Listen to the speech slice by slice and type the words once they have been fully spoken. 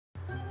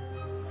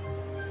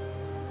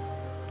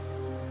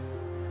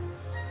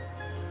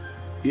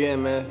Yeah,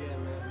 man.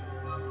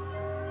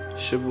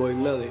 It's your boy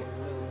Millie.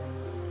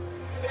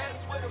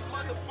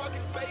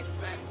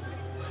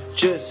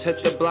 Just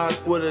hit the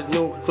block with a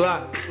new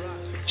Glock.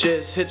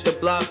 Just hit the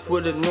block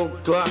with a new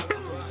Glock.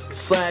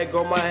 Flag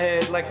on my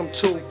head like I'm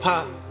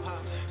Tupac.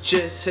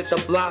 Just hit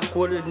the block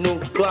with a new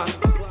Glock.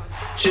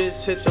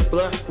 Just hit the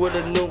block with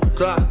a new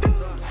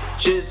Glock.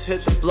 Just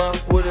hit the block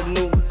with a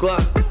new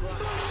Glock.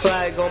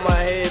 Flag on my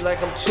head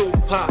like I'm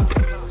Tupac.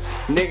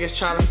 Niggas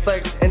tryna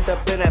flex, end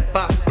up in that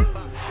box.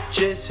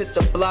 Just hit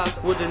the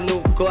block with a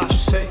new Glock.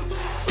 Say,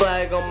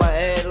 flag on my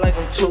head like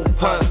I'm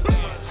Tupac.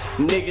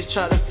 Niggas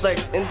tryna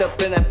flex, end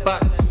up in that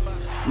box.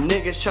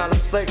 Niggas tryna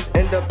flex,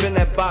 end up in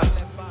that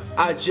box.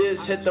 I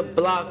just hit the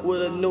block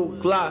with a new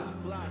Glock.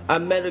 I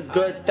met a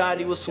good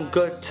thotty with some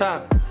good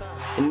top,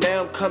 and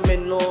now I'm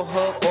coming on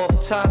her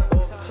off top.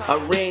 I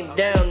rain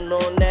down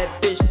on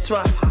that bitch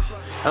twat.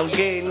 I'm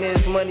getting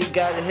this money,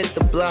 gotta hit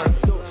the block.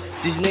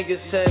 These niggas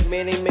said,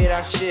 man, they made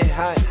our shit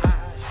hot.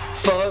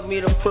 Fuck me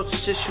to approach the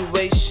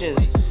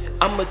situations.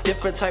 I'm a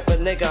different type of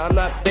nigga, I'm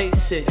not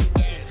basic.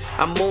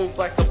 I move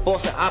like a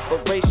boss in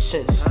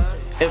operations,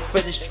 and for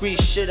the street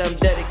shit I'm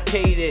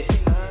dedicated.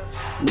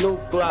 New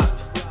Glock,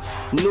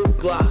 new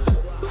Glock.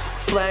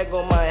 Flag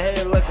on my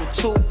head like I'm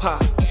Tupac.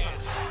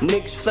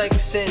 Niggas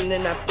flexing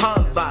in that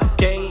pond box.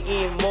 Gang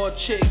eating more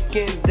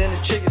chicken than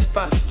a chicken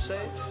spot.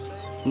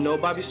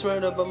 Nobody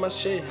smirred but my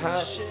shit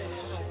hot.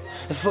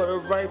 And for the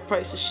right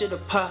price, the shit'll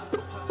pop.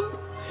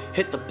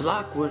 Hit the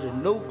block with a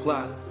new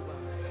Glock.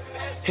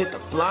 Hit the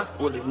block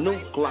with a new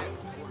Glock.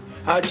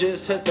 I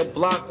just hit the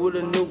block with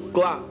a new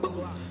Glock.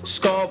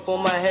 Scarf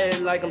on my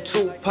head like I'm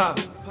Tupac.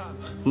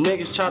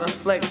 Niggas try to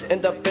flex,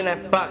 end up in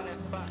that box.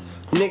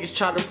 Niggas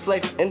try to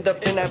flex, end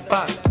up in that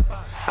box.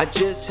 I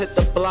just hit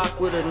the block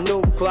with a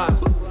new Glock.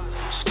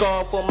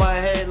 Scarf on my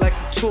head like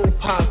I'm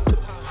Tupac.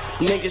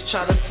 Niggas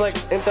try to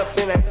flex, end up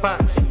in that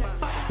box.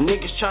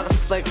 Niggas try to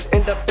flex,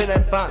 end up in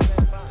that box.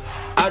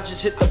 I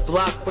just hit the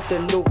block with a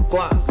new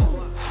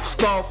Glock.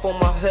 Scarf on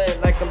my head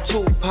like I'm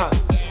Tupac.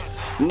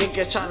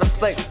 Niggas try to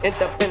flex,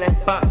 end up in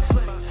that box.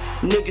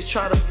 Niggas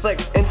try to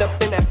flex, end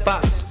up in that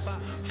box.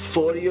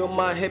 40 on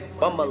my hip,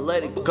 I'ma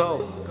let it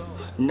go.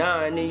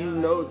 9 and you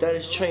know that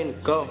it's train to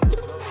go.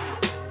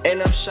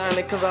 And I'm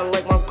shining cause I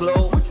like my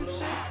glow.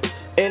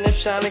 And I'm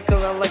shining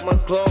cause I like my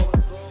glow.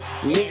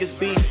 Niggas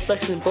be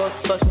flexing, but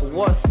flex for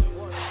what?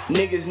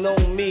 Niggas know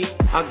me,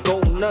 I go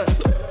nuts.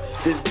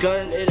 This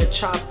gun, it'll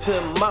chop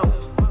him out.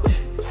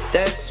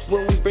 That's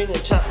when we bring the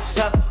choppers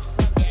out.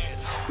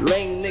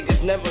 Lame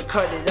niggas never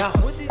cut it out.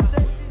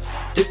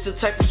 This the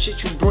type of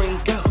shit you bring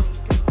out.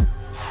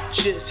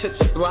 Just hit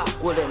the block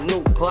with a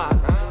new Glock.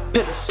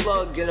 Put a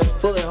slug in a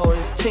bullet hole in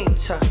his tank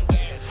top.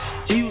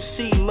 Do you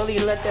see Millie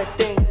let that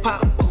thing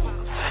pop?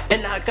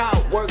 And I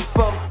got work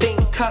from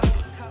Bangkok.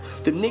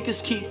 The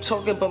niggas keep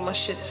talking but my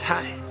shit is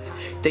hot.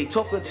 They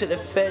talking to the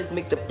feds,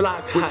 make the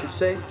block hot. What you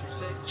say?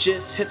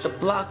 Just hit the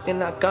block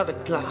and I got a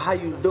Glock. How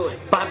you do it?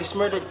 Bobby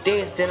Smurder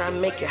dance, then I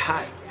make it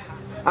hot.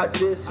 I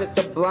just hit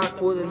the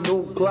block with a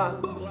new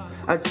Glock.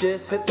 I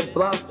just hit the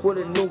block with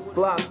a new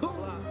Glock.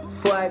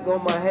 Flag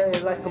on my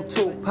head like I'm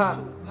Tupac.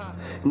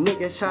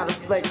 Niggas try to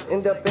flex,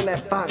 end up in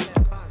that box.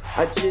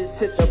 I just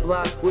hit the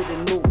block with a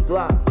new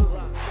Glock.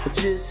 I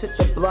just hit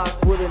the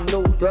block with a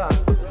new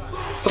Glock.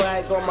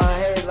 Flag on my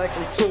head like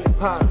I'm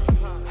Tupac.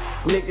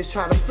 Niggas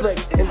try to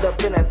flex, end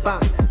up in that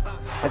box.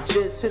 I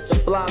just hit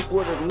the block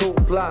with a new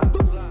Glock.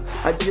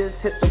 I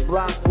just hit the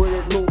block with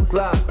a new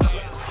Glock.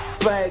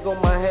 Flag on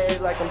my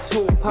head like I'm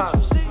Tupac.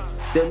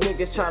 Them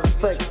niggas try to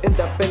flex, end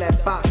up in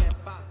that box.